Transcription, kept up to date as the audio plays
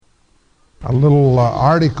a little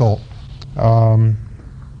article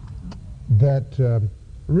that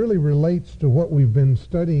really relates to what we've been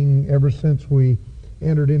studying ever since we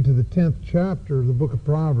entered into the 10th chapter of the book of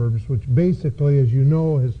Proverbs, which basically, as you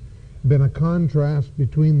know, has been a contrast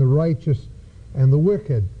between the righteous and the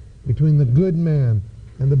wicked, between the good man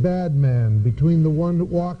and the bad man, between the one that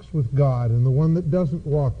walks with God and the one that doesn't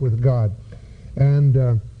walk with God. And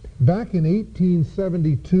back in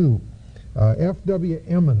 1872, F.W.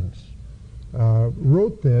 Emmons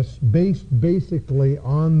wrote this based basically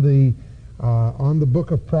on the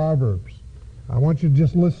book of Proverbs. I want you to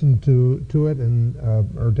just listen to it, and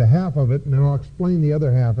or to half of it, and then I'll explain the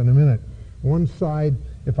other half in a minute. One side,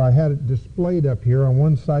 if I had it displayed up here, on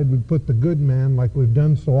one side we'd put the good man like we've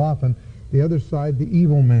done so often, the other side the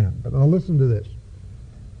evil man. But now listen to this.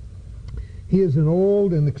 He is an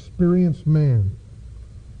old and experienced man.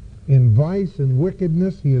 In vice and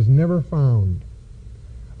wickedness he is never found.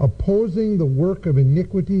 Opposing the work of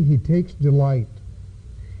iniquity he takes delight.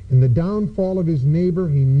 In the downfall of his neighbor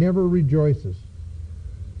he never rejoices.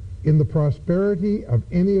 In the prosperity of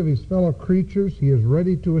any of his fellow creatures he is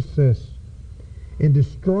ready to assist. In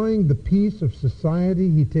destroying the peace of society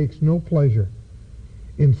he takes no pleasure.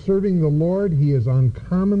 In serving the Lord he is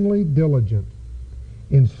uncommonly diligent.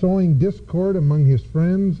 In sowing discord among his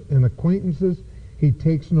friends and acquaintances he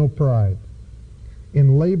takes no pride.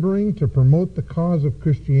 In laboring to promote the cause of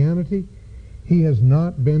Christianity he has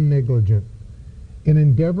not been negligent. In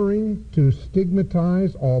endeavoring to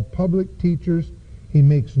stigmatize all public teachers he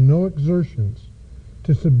makes no exertions.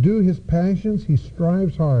 To subdue his passions he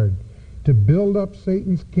strives hard. To build up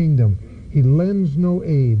Satan's kingdom he lends no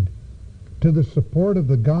aid. To the support of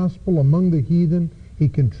the gospel among the heathen he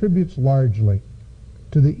contributes largely.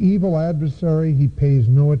 To the evil adversary he pays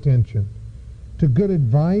no attention. To good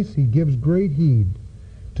advice he gives great heed.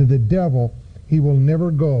 To the devil he will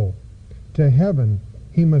never go. To heaven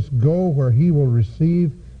he must go where he will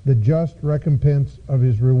receive the just recompense of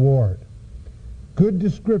his reward. Good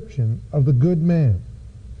description of the good man.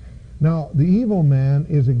 Now, the evil man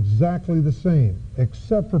is exactly the same,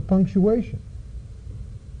 except for punctuation.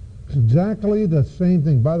 It's exactly the same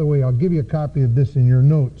thing. By the way, I'll give you a copy of this in your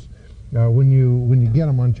notes when you get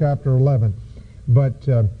them on chapter 11. But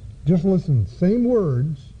just listen, same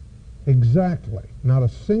words, exactly. Not a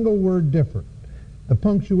single word different. The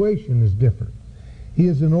punctuation is different. He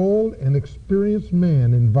is an old and experienced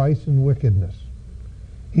man in vice and wickedness.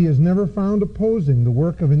 He is never found opposing the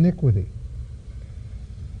work of iniquity.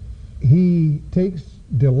 He takes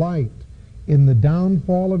delight in the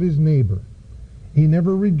downfall of his neighbor. He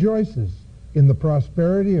never rejoices in the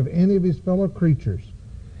prosperity of any of his fellow creatures.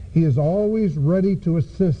 He is always ready to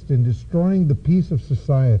assist in destroying the peace of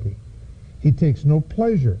society. He takes no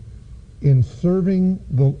pleasure in serving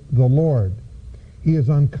the Lord. He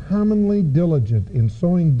is uncommonly diligent in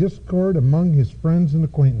sowing discord among his friends and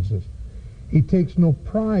acquaintances. He takes no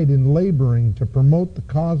pride in laboring to promote the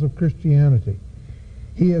cause of Christianity.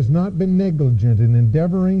 He has not been negligent in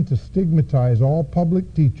endeavoring to stigmatize all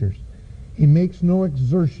public teachers. He makes no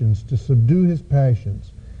exertions to subdue his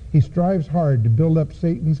passions. He strives hard to build up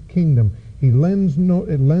Satan's kingdom. He lends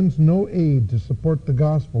no aid to support the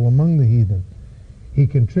gospel among the heathen. He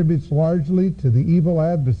contributes largely to the evil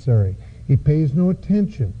adversary. He pays no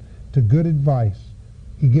attention to good advice.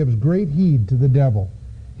 He gives great heed to the devil.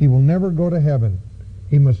 He will never go to heaven.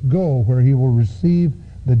 He must go where he will receive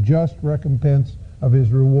the just recompense of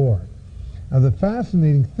his reward. Now, the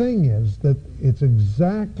fascinating thing is that it's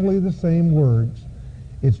exactly the same words.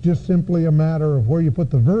 It's just simply a matter of where you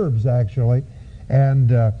put the verbs, actually. And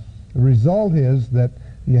the result is that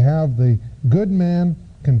you have the good man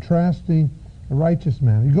contrasting the righteous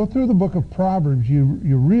man. You go through the book of Proverbs, you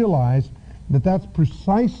realize that that's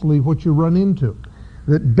precisely what you run into.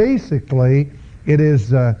 That basically it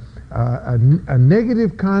is a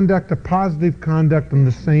negative conduct, a positive conduct in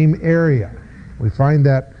the same area. We find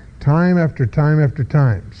that time after time after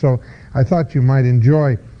time. So I thought you might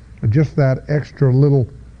enjoy just that extra little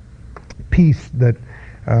piece that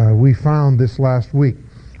we found this last week.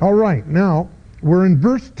 All right, now we're in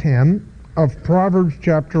verse 10 of Proverbs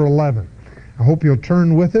chapter 11. I hope you'll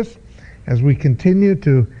turn with us as we continue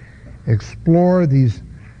to explore these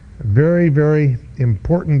very, very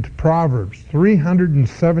important Proverbs,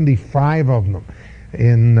 375 of them,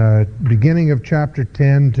 in beginning of chapter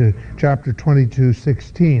 10 to chapter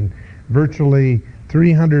 22:16, virtually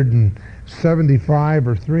 375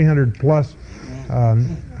 or 300 plus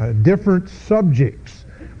different subjects,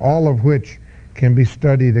 all of which can be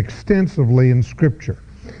studied extensively in Scripture.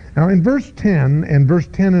 Now in verse 10 and verse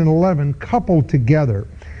 10 and 11 coupled together,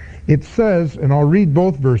 it says, and I'll read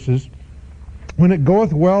both verses, When it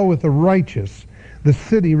goeth well with the righteous, the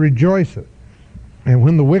city rejoiceth. And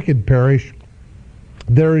when the wicked perish,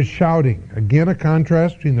 there is shouting. Again, a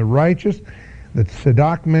contrast between the righteous, the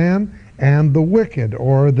tzedak man, and the wicked,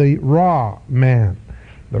 or the ra man,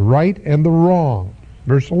 the right and the wrong.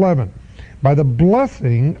 Verse 11, by the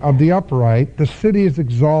blessing of the upright, the city is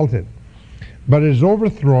exalted, but it is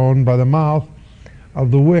overthrown by the mouth of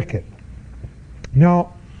the wicked.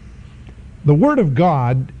 Now, the Word of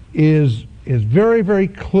God is very, very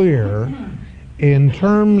clear in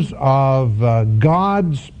terms of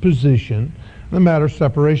God's position in the matter of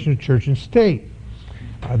separation of church and state.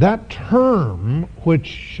 That term,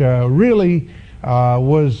 which really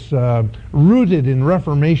was rooted in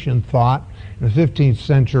Reformation thought in the 15th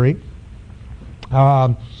century,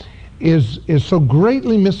 is so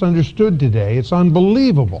greatly misunderstood today. It's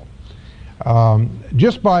unbelievable.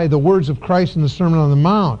 Just by the words of Christ in the Sermon on the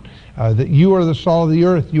Mount, that you are the salt of the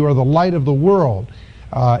earth, you are the light of the world,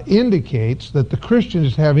 indicates that the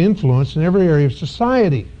Christians have influence in every area of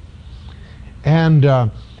society. And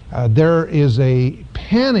there is a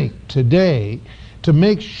panic today to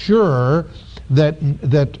make sure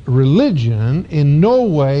that religion in no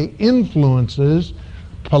way influences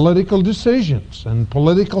political decisions and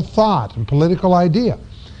political thought and political idea.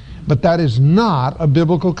 But that is not a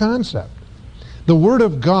biblical concept. The Word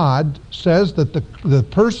of God says that the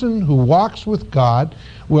person who walks with God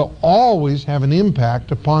will always have an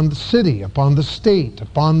impact upon the city, upon the state,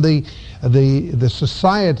 upon the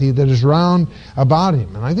society that is round about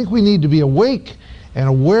him. And I think we need to be awake and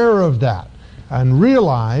aware of that and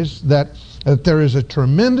realize that there is a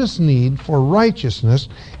tremendous need for righteousness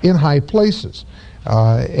in high places.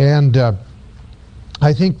 And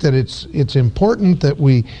I think that it's important that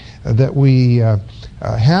we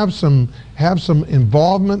have some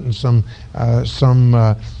involvement and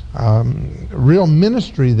some real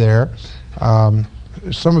ministry there.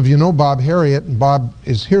 Some of you know Bob Harriet, and Bob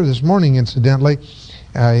is here this morning, incidentally.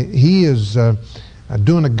 He is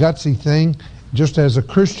doing a gutsy thing just as a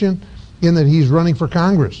Christian in that he's running for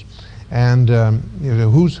Congress. And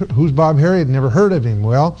who's Bob Harriet? Never heard of him.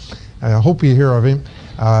 Well, I hope you hear of him.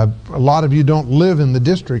 A lot of you don't live in the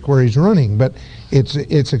district where he's running, but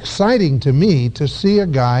it's exciting to me to see a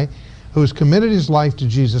guy who's committed his life to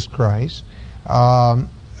Jesus Christ,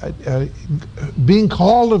 being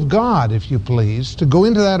called of God, if you please, to go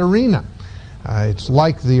into that arena. It's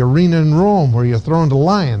like the arena in Rome where you're thrown to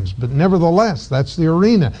lions, but nevertheless, that's the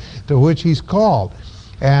arena to which he's called.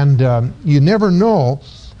 And you never know,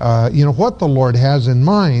 what the Lord has in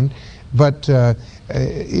mind, but a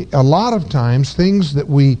lot of times things that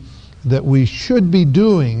we should be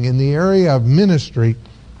doing in the area of ministry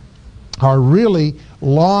are really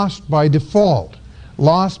lost by default.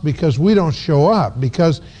 Lost because we don't show up,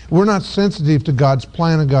 because we're not sensitive to God's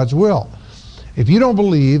plan and God's will. If you don't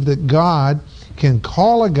believe that God can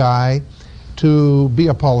call a guy to be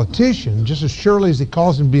a politician just as surely as he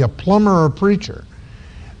calls him to be a plumber or a preacher,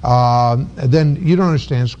 then you don't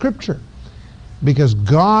understand Scripture. Because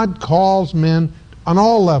God calls men on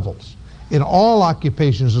all levels, in all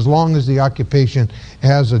occupations, as long as the occupation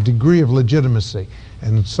has a degree of legitimacy.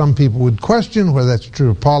 And some people would question whether that's true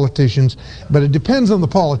of politicians, but it depends on the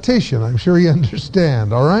politician. I'm sure you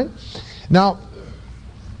understand, all right? Now,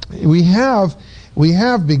 we have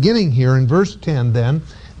beginning here in verse 10 then,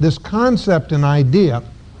 this concept and idea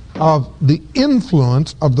of the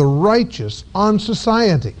influence of the righteous on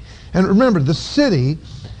society. And remember, the city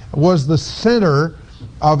was the center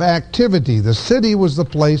of activity. The city was the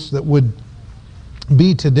place that would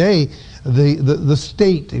be today the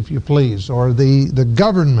state, if you please, or the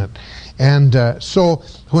government. And so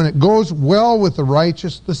when it goes well with the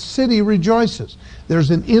righteous, the city rejoices.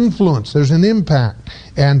 There's an influence, there's an impact.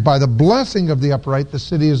 And by the blessing of the upright, the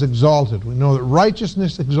city is exalted. We know that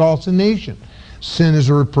righteousness exalts a nation. Sin is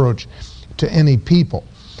a reproach to any people.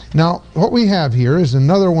 Now, what we have here is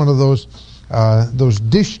another one of those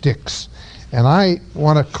dishticks. And I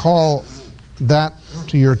want to call that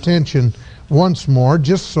to your attention once more,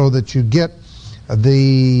 just so that you get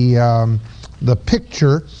the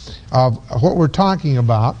picture of what we're talking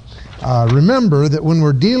about. Remember that when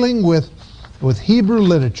we're dealing with Hebrew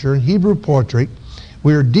literature and Hebrew poetry,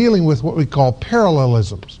 we're dealing with what we call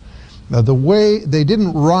parallelisms. The way they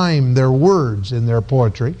didn't rhyme their words in their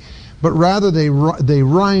poetry, but rather they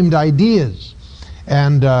rhymed ideas.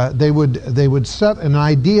 And they would set an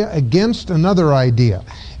idea against another idea,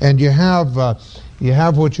 and you have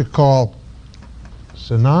what you call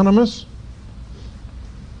synonymous.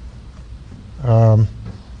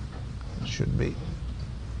 Should be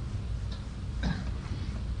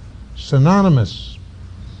synonymous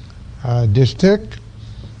distich,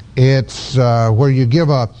 It's where you give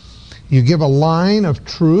a line of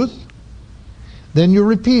truth, then you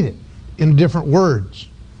repeat it in different words.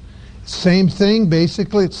 Same thing,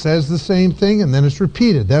 basically, it says the same thing, and then it's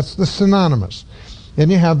repeated. That's the synonymous. Then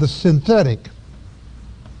you have the synthetic.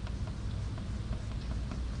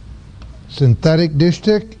 Synthetic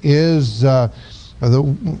dishtic is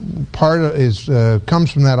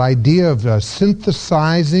comes from that idea of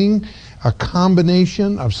synthesizing a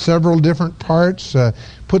combination of several different parts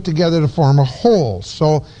put together to form a whole.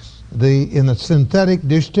 So in the synthetic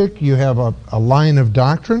dishtic, you have a line of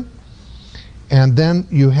doctrine, and then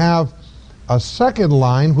you have a second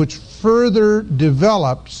line which further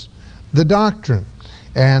develops the doctrine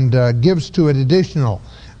and gives to it additional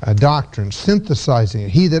doctrine, synthesizing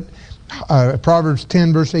it. Proverbs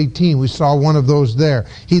 10 verse 18, we saw one of those there.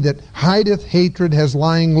 He that hideth hatred has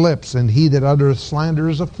lying lips, and he that uttereth slander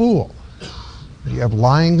is a fool. You have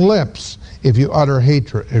lying lips if you utter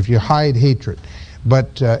hatred, if you hide hatred.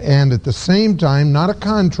 But and at the same time, not a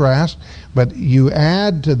contrast, but you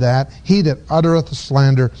add to that, he that uttereth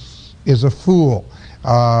slander is a fool.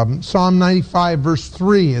 Psalm 95 verse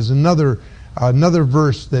 3 is another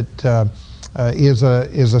verse that is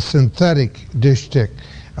a synthetic dishtic.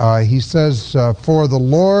 He says, for the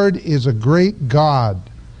Lord is a great God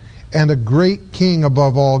and a great king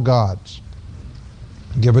above all gods.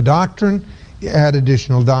 Give a doctrine, add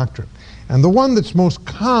additional doctrine. And the one that's most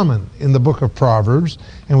common in the book of Proverbs,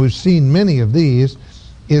 and we've seen many of these,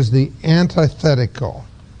 is the antithetical.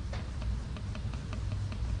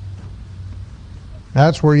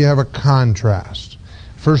 That's where you have a contrast.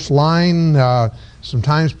 First line,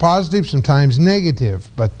 sometimes positive, sometimes negative,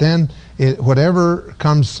 but then whatever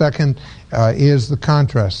comes second is the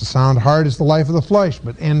contrast. The sound heart is the life of the flesh,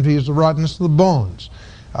 but envy is the rottenness of the bones.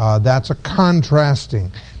 That's a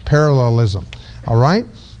contrasting parallelism. All right?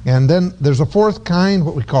 And then there's a fourth kind,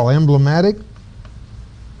 what we call emblematic.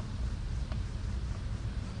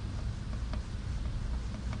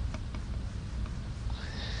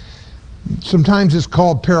 Sometimes it's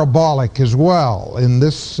called parabolic as well. In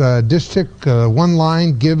this dishtic, one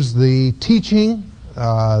line gives the teaching,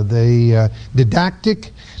 the didactic,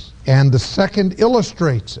 and the second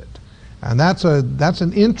illustrates it. And that's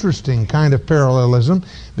an interesting kind of parallelism,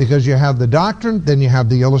 because you have the doctrine, then you have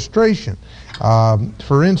the illustration.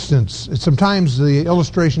 For instance, sometimes the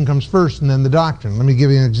illustration comes first and then the doctrine. Let me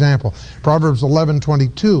give you an example. Proverbs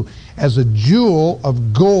 11:22, as a jewel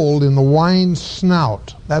of gold in the wine's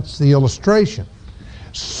snout. That's the illustration.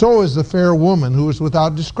 So is the fair woman who is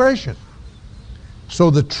without discretion.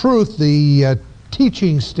 So the truth, the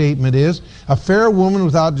teaching statement is, a fair woman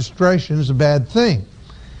without discretion is a bad thing.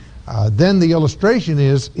 Then the illustration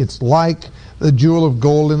is, it's like the jewel of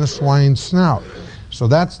gold in a swine's snout. So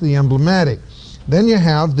that's the emblematic. Then you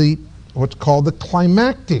have what's called the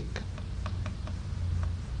climactic.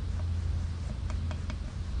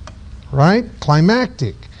 Right?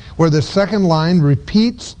 Climactic, where the second line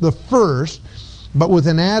repeats the first, but with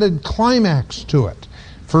an added climax to it.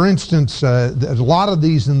 For instance, there's a lot of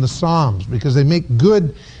these in the Psalms, because they make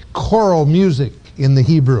good choral music in the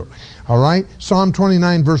Hebrew. All right? Psalm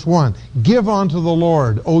 29 verse 1, give unto the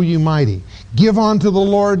Lord, O ye mighty. Give unto the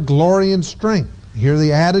Lord glory and strength. Hear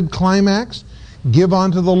the added climax? Give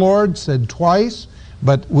unto the Lord, said twice,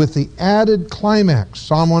 but with the added climax.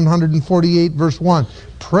 Psalm 148 verse 1,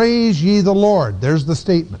 praise ye the Lord. There's the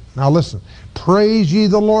statement. Now listen. Praise ye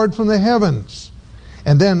the Lord from the heavens.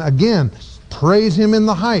 And then again, praise him in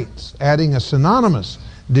the heights, adding a synonymous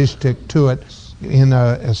dishtic to it in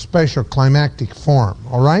a special climactic form.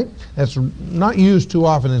 All right? That's not used too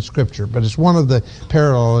often in Scripture, but it's one of the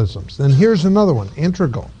parallelisms. Then here's another one,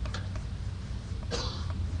 integral.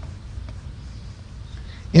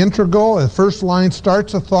 Integral, the first line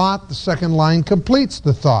starts a thought, the second line completes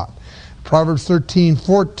the thought. Proverbs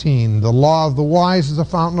 13:14, the law of the wise is a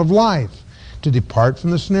fountain of life, to depart from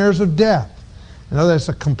the snares of death. You know, that's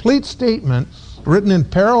a complete statement written in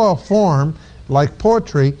parallel form, like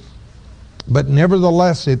poetry, but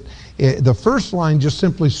nevertheless, the first line just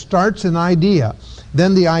simply starts an idea,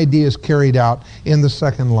 then the idea is carried out in the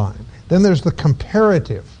second line. Then there's the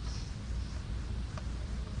comparative.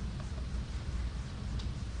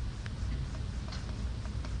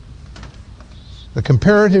 The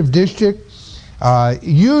comparative dishtic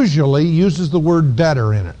usually uses the word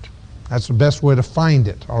better in it. That's the best way to find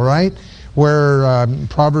it, all right? Where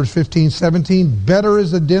Proverbs 15:17, better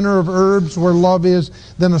is a dinner of herbs where love is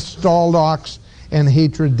than a stalled ox and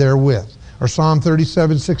hatred therewith. Or Psalm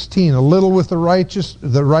 37:16, a little with the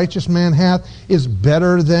righteous man hath is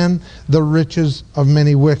better than the riches of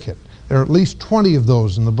many wicked. There are at least 20 of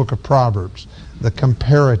those in the book of Proverbs, the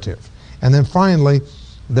comparative. And then finally,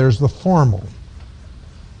 there's the formal.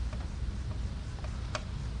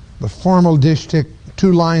 The formal dishtic,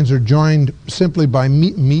 two lines are joined simply by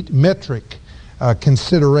metric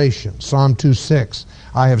consideration. Psalm 2:6.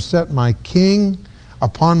 I have set my king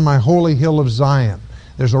upon my holy hill of Zion.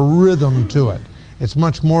 There's a rhythm to it. It's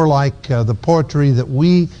much more like the poetry that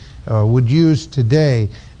we would use today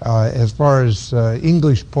as far as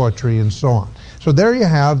English poetry and so on. So there you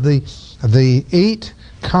have the 8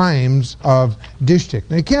 kinds of dishtic.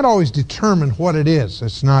 Now you can't always determine what it is.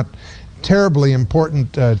 It's not terribly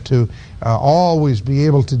important to always be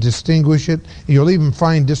able to distinguish it. You'll even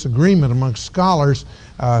find disagreement amongst scholars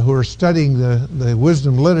who are studying the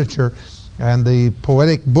wisdom literature and the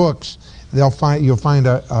poetic books. You'll find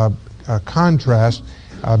a contrast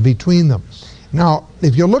between them. Now,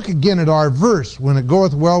 if you look again at our verse, when it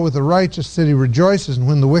goeth well with the righteous, city rejoices, and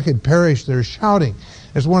when the wicked perish, they're shouting.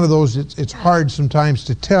 It's one of those, it's hard sometimes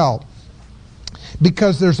to tell,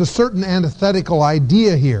 because there's a certain antithetical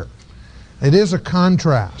idea here. It is a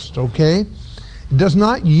contrast, okay? It does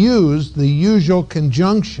not use the usual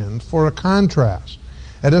conjunction for a contrast.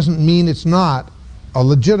 That doesn't mean it's not a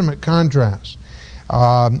legitimate contrast.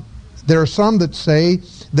 There are some that say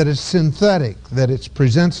that it's synthetic, that it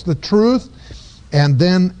presents the truth and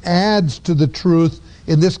then adds to the truth,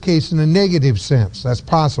 in this case in a negative sense. That's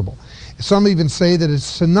possible. Some even say that it's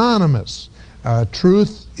synonymous.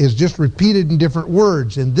 Truth is just repeated in different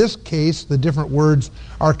words. In this case, the different words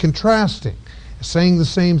are contrasting, saying the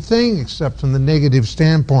same thing except from the negative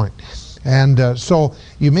standpoint. And so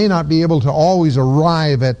you may not be able to always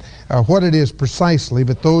arrive at what it is precisely,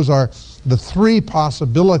 but those are the 3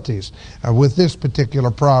 possibilities with this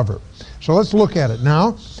particular proverb. So let's look at it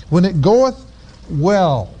now. When it goeth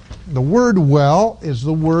well, the word well is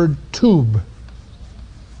the word tube,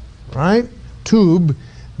 right? Tube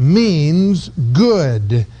means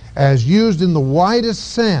good, as used in the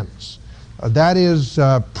widest sense. That is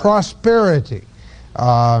prosperity.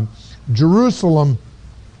 Jerusalem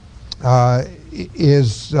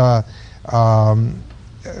is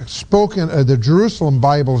spoken, the Jerusalem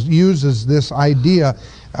Bible uses this idea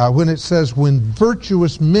when it says, when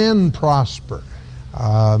virtuous men prosper.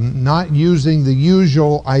 Not using the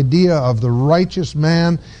usual idea of the righteous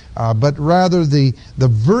man, but rather the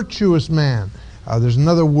virtuous man. There's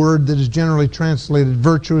another word that is generally translated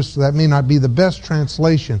virtuous, so that may not be the best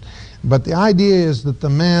translation. But the idea is that the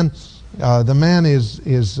man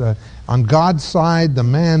is on God's side. The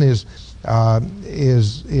man is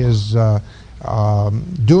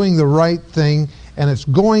doing the right thing, and it's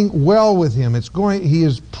going well with him. He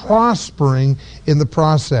is prospering in the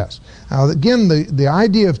process. Now, again, the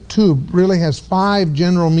idea of tube really has 5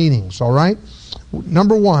 general meanings. All right.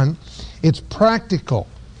 Number 1, it's practical.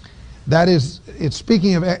 That is, it's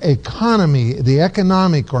speaking of economy, the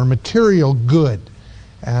economic or material good.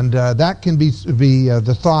 And that can be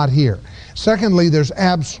the thought here. Secondly, there's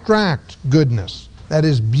abstract goodness. That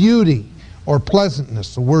is beauty or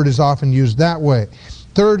pleasantness. The word is often used that way.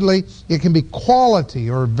 Thirdly, it can be quality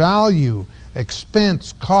or value,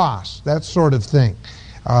 expense, cost, that sort of thing.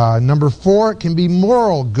 Number 4, it can be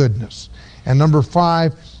moral goodness. And number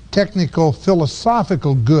 5, technical,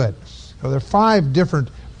 philosophical good. So there are 5 different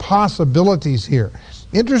possibilities here.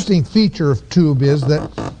 Interesting feature of tube is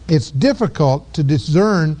that it's difficult to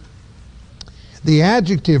discern the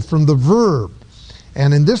adjective from the verb.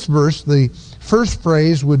 And in this verse, the first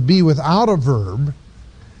phrase would be without a verb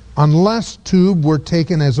unless tube were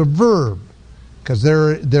taken as a verb, because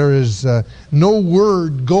there is no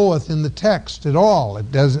word goeth in the text at all.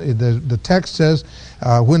 It does. The text says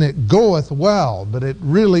when it goeth well, but it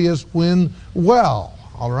really is when well.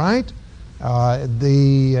 All right.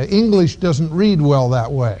 The English doesn't read well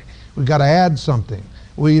that way. We've got to add something.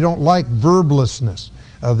 We don't like verblessness.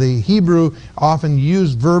 The Hebrew often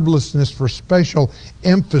used verblessness for special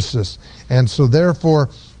emphasis, and so therefore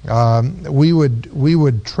we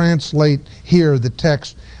would translate here the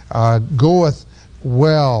text goeth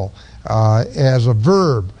well as a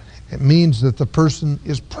verb. It means that the person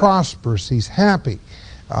is prosperous, he's happy.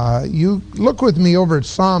 You look with me over at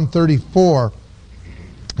Psalm 34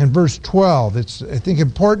 and verse 12. It's, I think,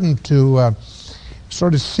 important to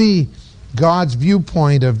sort of see God's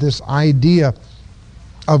viewpoint of this idea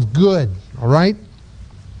of good, all right?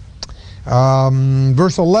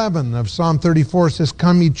 Verse 11 of Psalm 34 says,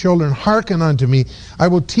 Come, ye children, hearken unto me. I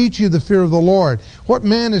will teach you the fear of the Lord. What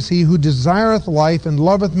man is he who desireth life and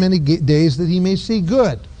loveth many days that he may see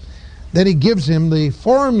good? Then he gives him the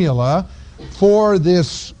formula for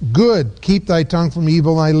this good. Keep thy tongue from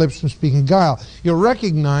evil, thy lips from speaking guile. You'll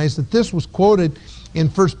recognize that this was quoted in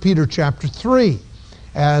 1 Peter chapter 3.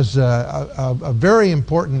 as a very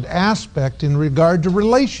important aspect in regard to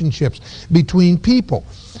relationships between people.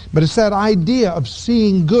 But it's that idea of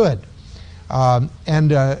seeing good.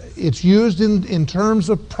 And it's used in terms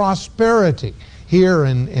of prosperity here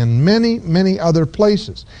and many, many other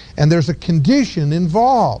places. And there's a condition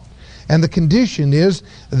involved. And the condition is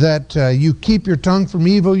that you keep your tongue from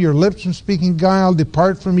evil, your lips from speaking guile,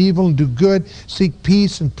 depart from evil and do good, seek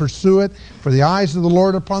peace and pursue it, for the eyes of the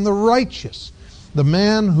Lord are upon the righteous. The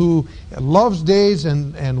man who loves days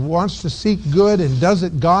and wants to seek good and does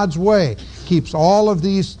it God's way, keeps all of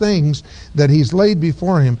these things that he's laid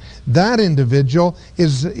before him, that individual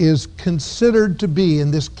is considered to be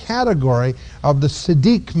in this category of the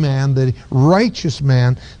Siddiq man, the righteous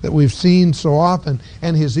man that we've seen so often,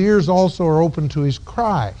 and his ears also are open to his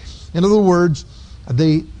cry. In other words,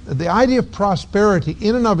 the idea of prosperity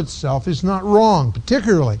in and of itself is not wrong,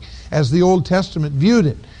 particularly as the Old Testament viewed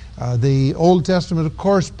it. The Old Testament, of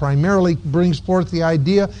course, primarily brings forth the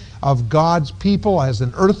idea of God's people as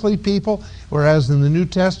an earthly people, whereas in the New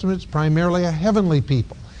Testament it's primarily a heavenly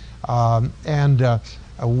people.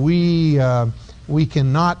 We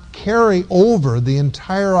cannot carry over the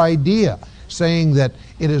entire idea saying that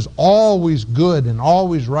it is always good and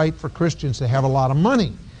always right for Christians to have a lot of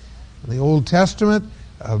money. In the Old Testament,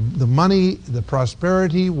 the money, the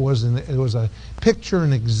prosperity was a picture,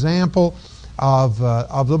 an example of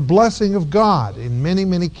the blessing of God in many,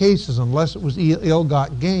 many cases, unless it was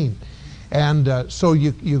ill-got gain. And so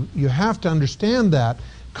you have to understand that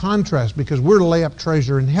contrast, because we're to lay up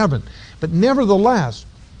treasure in heaven. But nevertheless,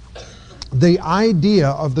 the idea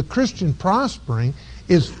of the Christian prospering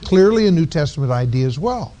is clearly a New Testament idea as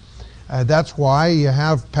well. That's why you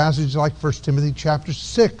have passages like 1 Timothy chapter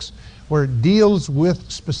 6, where it deals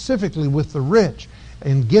specifically with the rich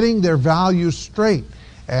and getting their values straight.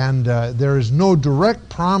 And there is no direct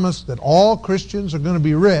promise that all Christians are going to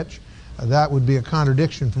be rich. That would be a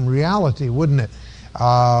contradiction from reality, wouldn't it?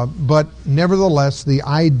 But nevertheless, the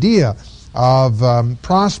idea of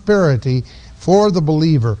prosperity for the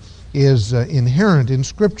believer is inherent in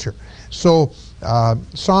Scripture. So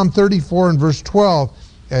Psalm 34 and verse 12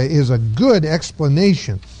 is a good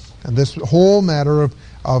explanation of this whole matter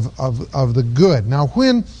of the good. Now,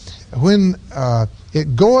 when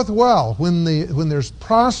it goeth well, when there's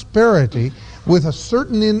prosperity with a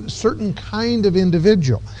certain kind of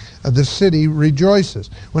individual, the city rejoices.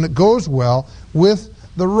 When it goes well with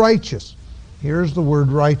the righteous. Here's the word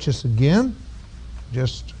righteous again,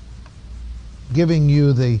 just giving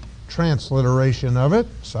you the transliteration of it,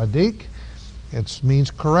 Sadiq. It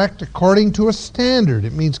means correct according to a standard.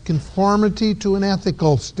 It means conformity to an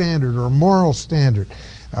ethical standard or a moral standard,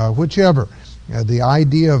 whichever. The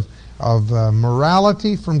idea of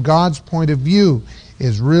morality from God's point of view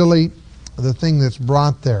is really the thing that's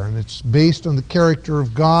brought there, and it's based on the character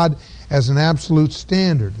of God as an absolute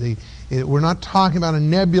standard. We're not talking about a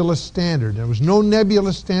nebulous standard. There was no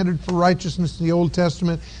nebulous standard for righteousness in the Old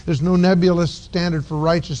Testament. There's no nebulous standard for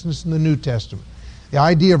righteousness in the New Testament. The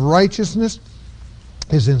idea of righteousness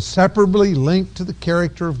is inseparably linked to the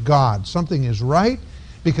character of God. Something is right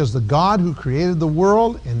because the God who created the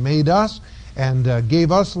world and made us and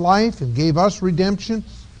gave us life and gave us redemption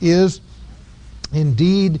is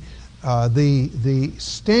indeed the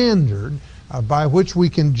standard by which we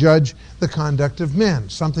can judge the conduct of men.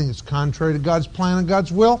 Something that's contrary to God's plan and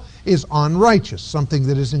God's will is unrighteous. Something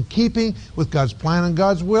that is in keeping with God's plan and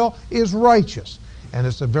God's will is righteous. And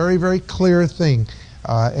it's a very, very clear thing.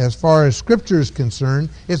 As far as Scripture is concerned,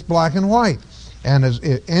 it's black and white. And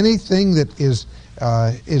anything that is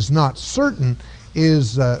not certain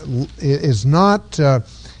is not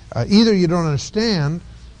either you don't understand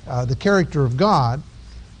the character of God,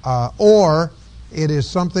 or it is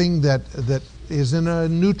something that is in a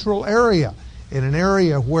neutral area, in an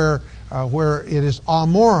area where it is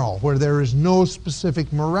amoral, where there is no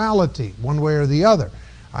specific morality one way or the other.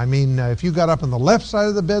 I mean, if you got up on the left side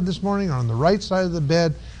of the bed this morning or on the right side of the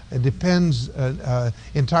bed, it depends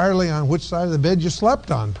entirely on which side of the bed you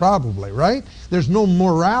slept on, probably, right? There's no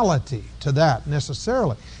morality to that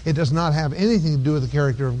necessarily. It does not have anything to do with the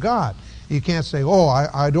character of God. You can't say, oh,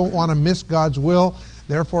 I don't want to miss God's will,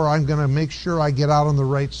 therefore I'm going to make sure I get out on the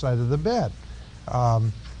right side of the bed.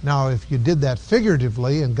 Now, if you did that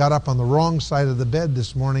figuratively and got up on the wrong side of the bed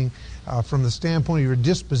this morning from the standpoint of your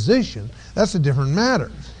disposition, that's a different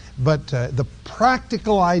matter. But the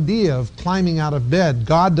practical idea of climbing out of bed,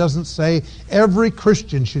 God doesn't say every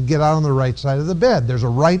Christian should get out on the right side of the bed. There's a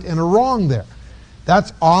right and a wrong there.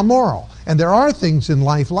 That's amoral. And there are things in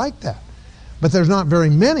life like that. But there's not very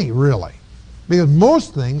many, really. Because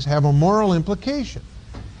most things have a moral implication.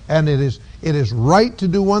 And it It is right to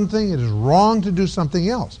do one thing. It is wrong to do something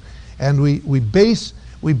else. And we base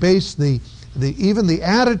even the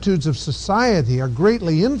attitudes of society are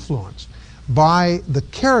greatly influenced by the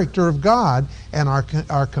character of God and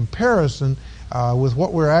our comparison with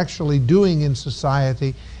what we're actually doing in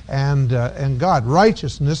society and God.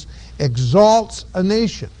 Righteousness exalts a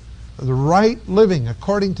nation. The right living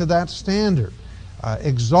according to that standard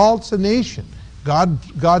exalts a nation.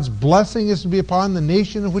 God's blessing is to be upon the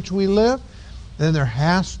nation in which we live. Then there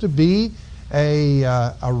has to be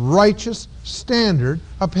a righteous standard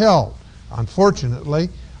upheld. Unfortunately,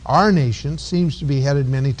 our nation seems to be headed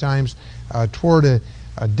many times toward a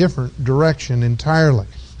different direction entirely.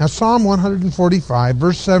 Now, Psalm 145,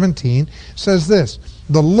 verse 17 says this,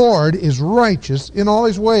 "The Lord is righteous in all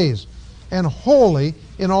His ways and holy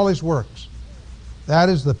in all His works." That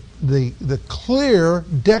is the clear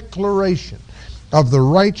declaration of the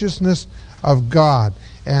righteousness of God.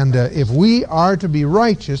 And if we are to be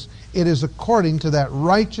righteous, it is according to that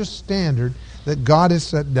righteous standard that God has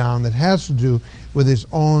set down that has to do with His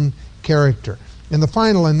own character. In the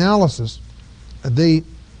final analysis, the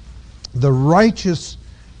righteous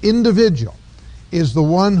individual is the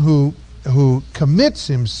one who commits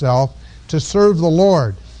himself to serve the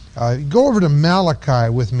Lord. Go over to Malachi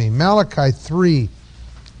with me, Malachi 3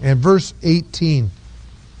 and verse 18.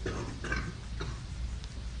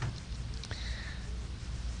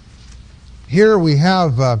 Here we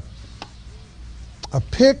have a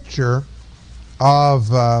picture of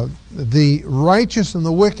the righteous and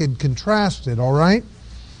the wicked contrasted, all right?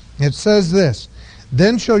 It says this,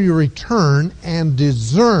 "Then shall you return and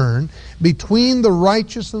discern between the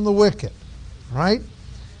righteous and the wicked." Right?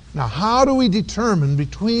 Now, how do we determine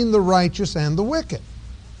between the righteous and the wicked?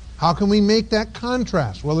 How can we make that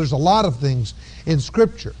contrast? Well, there's a lot of things in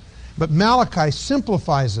Scripture, but Malachi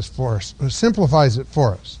simplifies it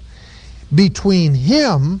for us. Between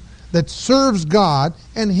him that serves God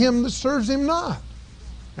and him that serves Him not.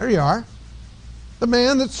 There you are. The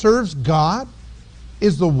man that serves God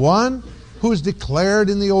is the one who is declared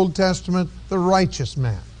in the Old Testament the righteous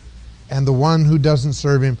man. And the one who doesn't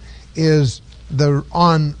serve Him is the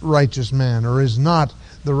unrighteous man, or is not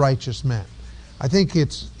the righteous man. I think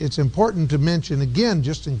it's important to mention again,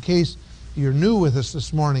 just in case you're new with us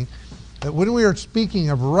this morning, that when we are speaking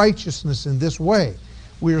of righteousness in this way,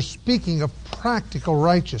 we are speaking of practical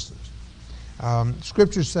righteousness.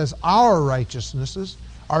 Scripture says our righteousnesses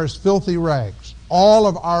are as filthy rags. All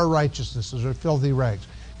of our righteousnesses are filthy rags.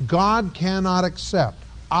 God cannot accept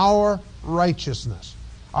our righteousness.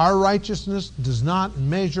 Our righteousness does not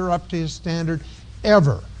measure up to His standard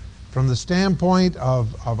ever. From the standpoint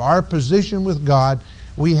of our position with God,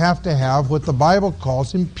 we have to have what the Bible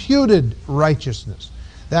calls imputed righteousness.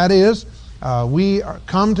 That is, we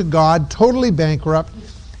come to God totally bankrupt,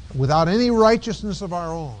 without any righteousness of our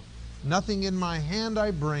own. "Nothing in my hand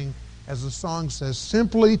I bring," as the song says,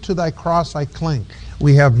 "simply to Thy cross I cling."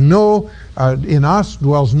 We have in us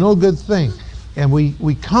dwells no good thing. And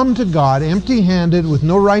we come to God empty-handed with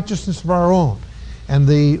no righteousness of our own. And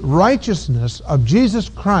the righteousness of Jesus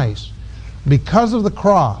Christ, because of the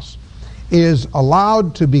cross, is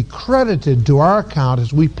allowed to be credited to our account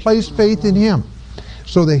as we place faith in Him,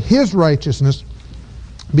 so that His righteousness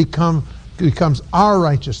becomes our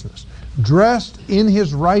righteousness, dressed in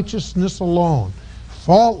His righteousness alone,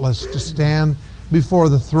 faultless to stand before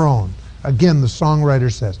the throne. Again, the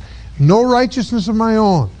songwriter says, "No righteousness of my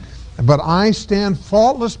own, but I stand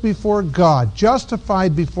faultless before God,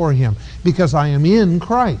 justified before Him, because I am in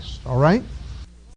Christ." All right?